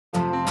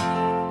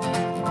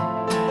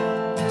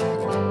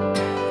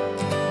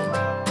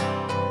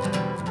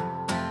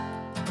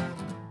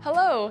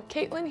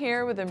Caitlin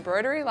here with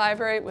Embroidery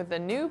Library with the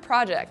new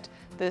project,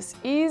 this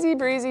easy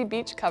breezy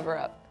beach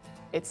cover-up.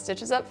 It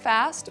stitches up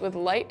fast with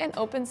light and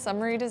open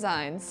summery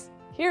designs.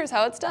 Here's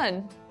how it's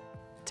done.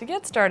 To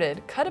get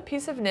started, cut a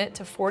piece of knit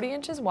to 40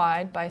 inches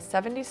wide by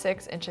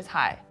 76 inches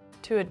high.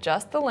 To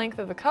adjust the length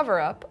of the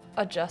cover-up,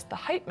 adjust the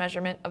height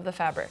measurement of the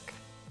fabric.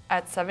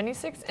 At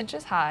 76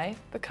 inches high,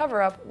 the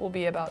cover-up will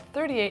be about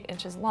 38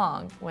 inches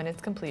long when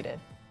it's completed.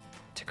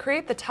 To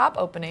create the top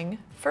opening,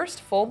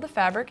 first fold the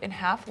fabric in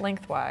half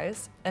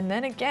lengthwise and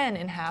then again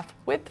in half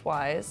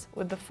widthwise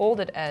with the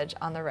folded edge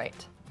on the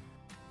right.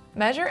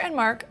 Measure and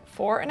mark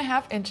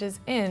 4.5 inches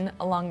in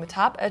along the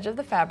top edge of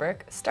the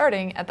fabric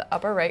starting at the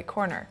upper right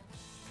corner.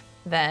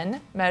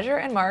 Then measure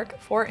and mark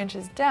 4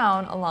 inches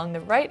down along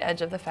the right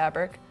edge of the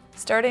fabric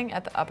starting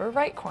at the upper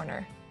right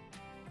corner.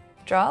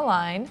 Draw a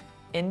line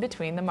in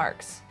between the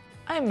marks.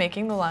 I'm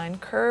making the line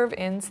curve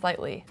in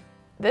slightly.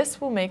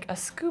 This will make a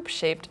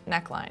scoop-shaped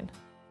neckline.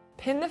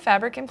 Pin the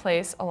fabric in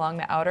place along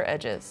the outer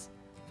edges.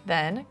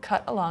 Then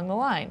cut along the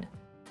line.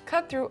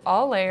 Cut through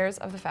all layers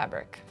of the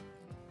fabric.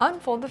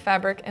 Unfold the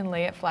fabric and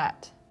lay it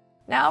flat.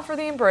 Now for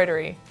the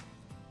embroidery.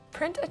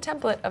 Print a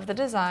template of the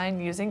design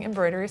using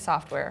embroidery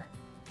software.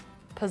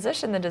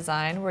 Position the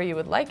design where you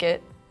would like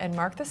it and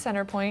mark the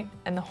center point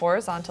and the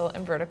horizontal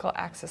and vertical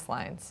axis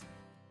lines.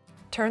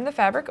 Turn the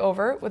fabric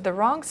over with the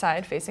wrong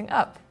side facing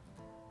up.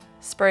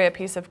 Spray a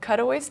piece of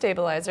cutaway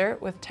stabilizer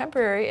with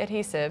temporary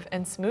adhesive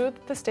and smooth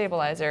the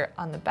stabilizer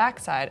on the back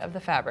side of the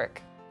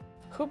fabric.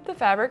 Hoop the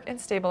fabric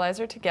and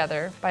stabilizer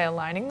together by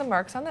aligning the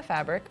marks on the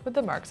fabric with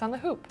the marks on the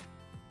hoop.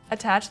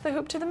 Attach the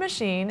hoop to the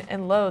machine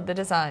and load the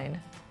design.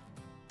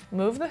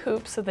 Move the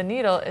hoop so the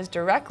needle is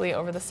directly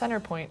over the center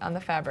point on the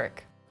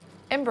fabric.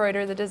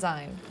 Embroider the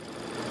design.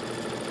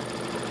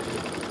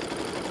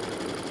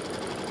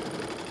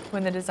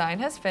 When the design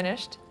has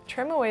finished,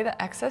 trim away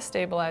the excess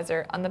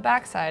stabilizer on the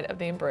back side of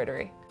the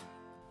embroidery.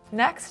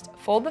 Next,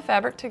 fold the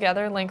fabric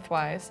together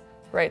lengthwise,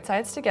 right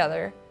sides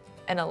together,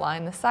 and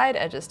align the side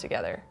edges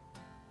together.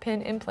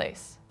 Pin in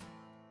place.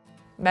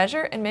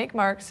 Measure and make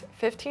marks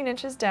 15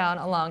 inches down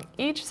along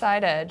each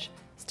side edge,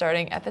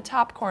 starting at the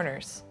top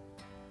corners.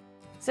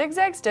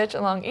 Zigzag stitch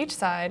along each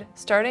side,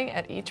 starting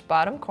at each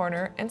bottom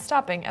corner and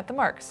stopping at the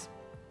marks.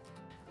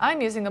 I'm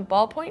using a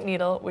ballpoint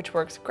needle, which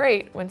works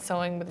great when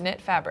sewing with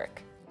knit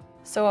fabric.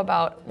 Sew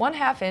about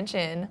 1/2 inch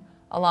in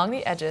along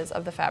the edges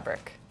of the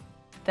fabric.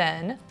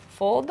 Then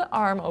fold the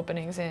arm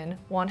openings in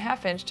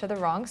 1/2 inch to the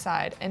wrong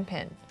side and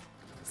pin.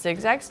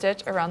 Zigzag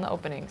stitch around the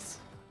openings.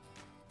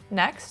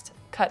 Next,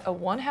 cut a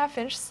 1/2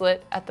 inch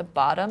slit at the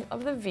bottom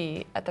of the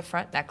V at the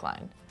front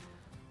neckline.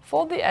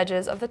 Fold the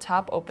edges of the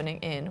top opening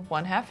in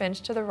 1/2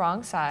 inch to the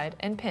wrong side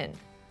and pin.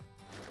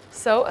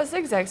 Sew a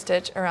zigzag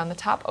stitch around the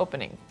top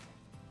opening.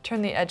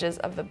 Turn the edges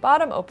of the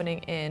bottom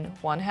opening in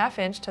 1/2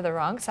 inch to the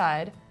wrong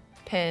side,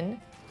 pin,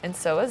 and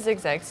sew a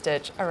zigzag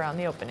stitch around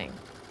the opening.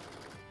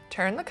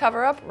 Turn the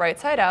cover-up right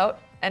side out,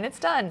 and it's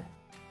done!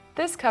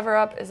 This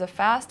cover-up is a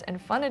fast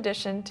and fun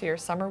addition to your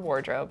summer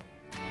wardrobe.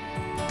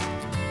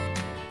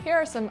 Here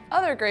are some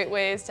other great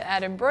ways to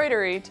add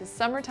embroidery to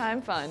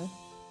summertime fun.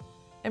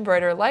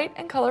 Embroider light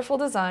and colorful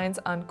designs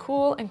on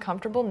cool and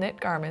comfortable knit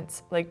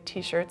garments like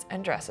t-shirts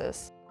and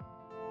dresses.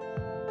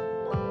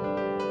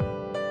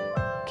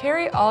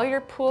 Carry all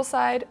your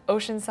poolside,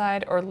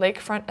 oceanside, or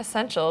lakefront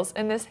essentials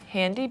in this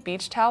handy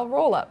beach towel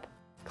roll-up.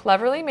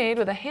 Cleverly made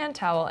with a hand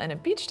towel and a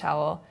beach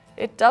towel,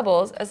 it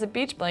doubles as a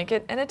beach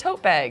blanket and a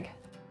tote bag.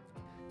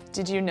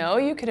 Did you know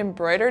you could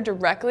embroider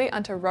directly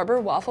onto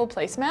rubber waffle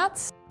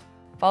placemats?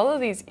 Follow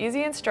these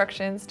easy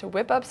instructions to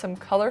whip up some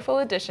colorful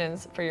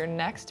additions for your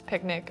next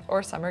picnic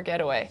or summer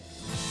getaway.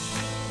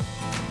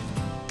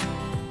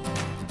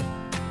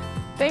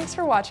 Thanks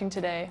for watching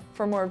today.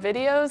 For more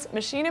videos,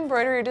 machine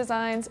embroidery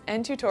designs,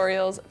 and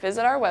tutorials,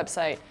 visit our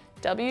website,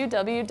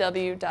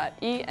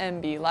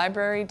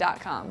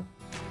 www.emblibrary.com.